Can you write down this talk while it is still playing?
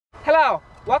Hello,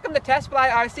 welcome to Test Fly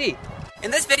RC.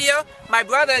 In this video, my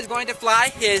brother is going to fly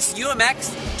his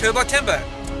UMX Turbo Timber.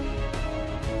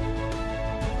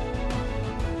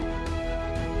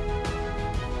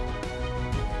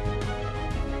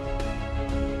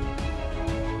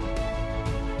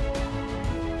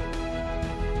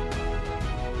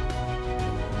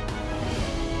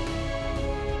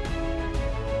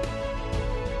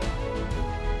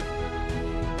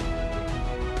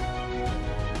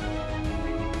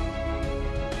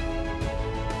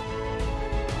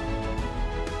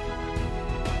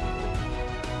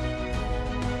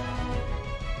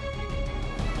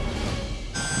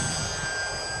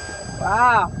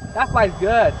 Wow, that flies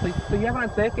good. So you have it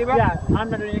on safe, Gabriel? Yeah, I'm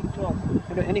not doing any controls. You're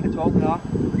not doing any controls at all?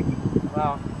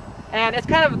 Wow. And it's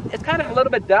kind of a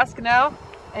little bit dusk now,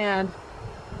 and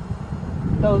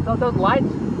those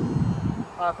lights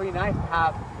are pretty nice to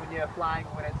have when you're flying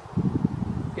when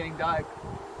it's getting dark.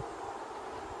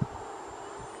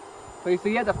 So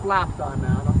you have the flaps on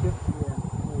now, don't you?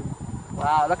 Yeah.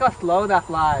 Wow, look how slow that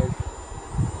flies.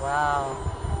 Wow.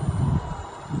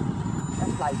 That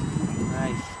flies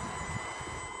nice.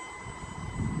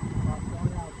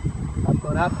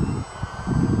 Going up.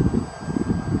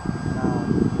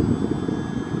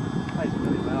 Nice,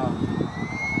 really well.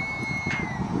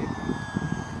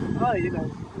 Oh, you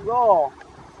know, roll.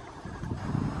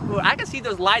 Ooh, I can see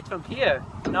those lights from here.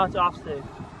 No, it's off safe.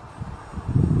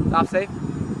 It's off safe.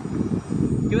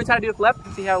 You want to try to do a flip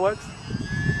and see how it works?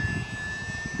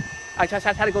 I try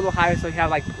to go a little higher so you have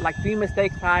like 3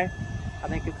 mistakes high. I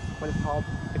think it's what it's called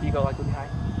if you go like really high.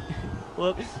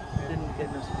 Whoops. Didn't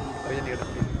get no speed. Oh, you didn't get no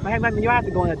speed. You have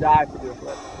to go in a dive to do a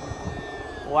flip.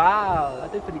 Wow,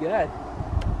 that did pretty good.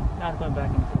 Now I'm going back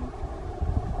in safe.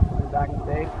 Going back in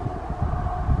safe.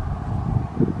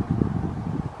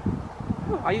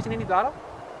 Ooh, are you using any throttle?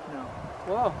 No.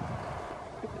 Whoa.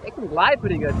 It can glide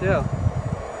pretty good too.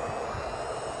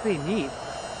 Pretty neat.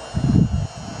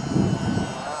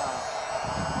 Wow.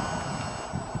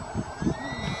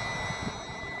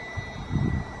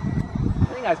 I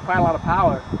think that's quite a lot of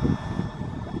power.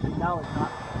 No, it's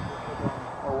not.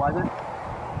 Or was it?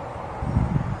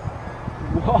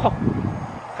 Whoa!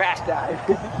 Crash dive.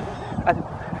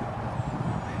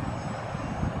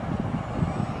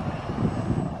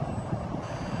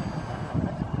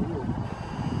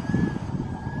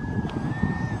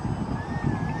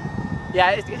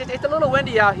 Yeah, it's a little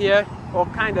windy out here, or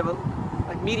kind of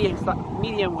like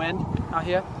medium wind out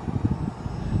here.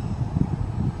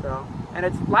 So, and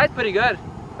it flies pretty good.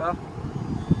 So.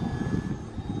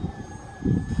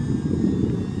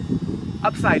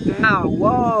 Upside down,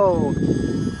 whoa!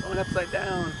 Going upside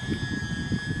down.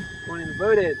 Going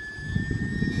inverted.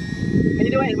 Can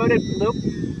you do an inverted loop?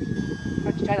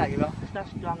 Why don't you try that, Gabriel? It's not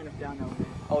strong enough down elevator.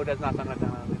 Oh, it does not strong enough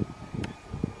down elevator.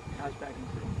 I was back in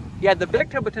safe. Yeah, the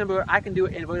big Turbo Timber, I can do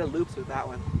inverted loops with that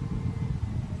one.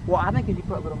 Well, I think if you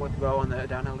put a little more throw on the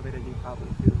down elevator, you probably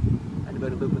do an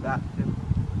inverted loop with that too.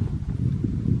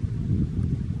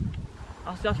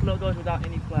 I'll see how slow it goes without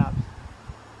any flaps.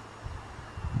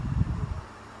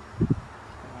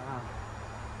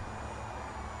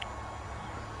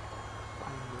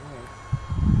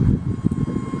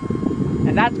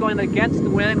 And that's going against the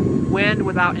wind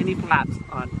without any flaps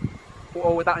on,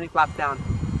 or without any flaps down.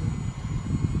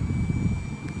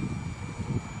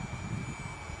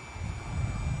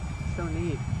 So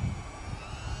neat.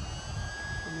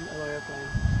 Airplane.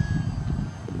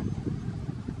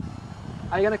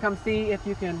 Are you gonna come see if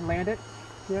you can land it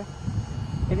here?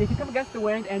 And if you come against the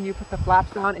wind and you put the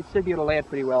flaps on, it should be able to land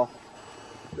pretty well.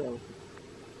 So.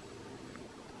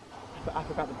 I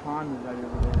forgot the pond was right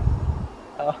over there.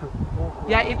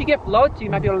 Yeah, if you get floats, you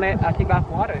might be able to land, take off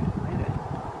water. Land it.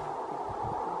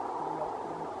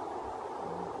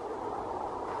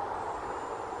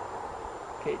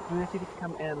 Okay, do you see if you can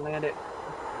come and land it?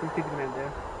 See if you can land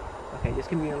there. Okay, just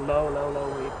give me a low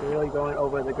where you're really going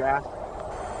over the grass.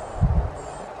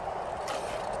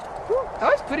 Whew,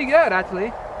 that was pretty good,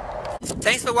 actually.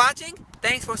 Thanks for watching,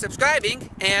 thanks for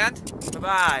subscribing, and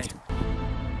bye-bye.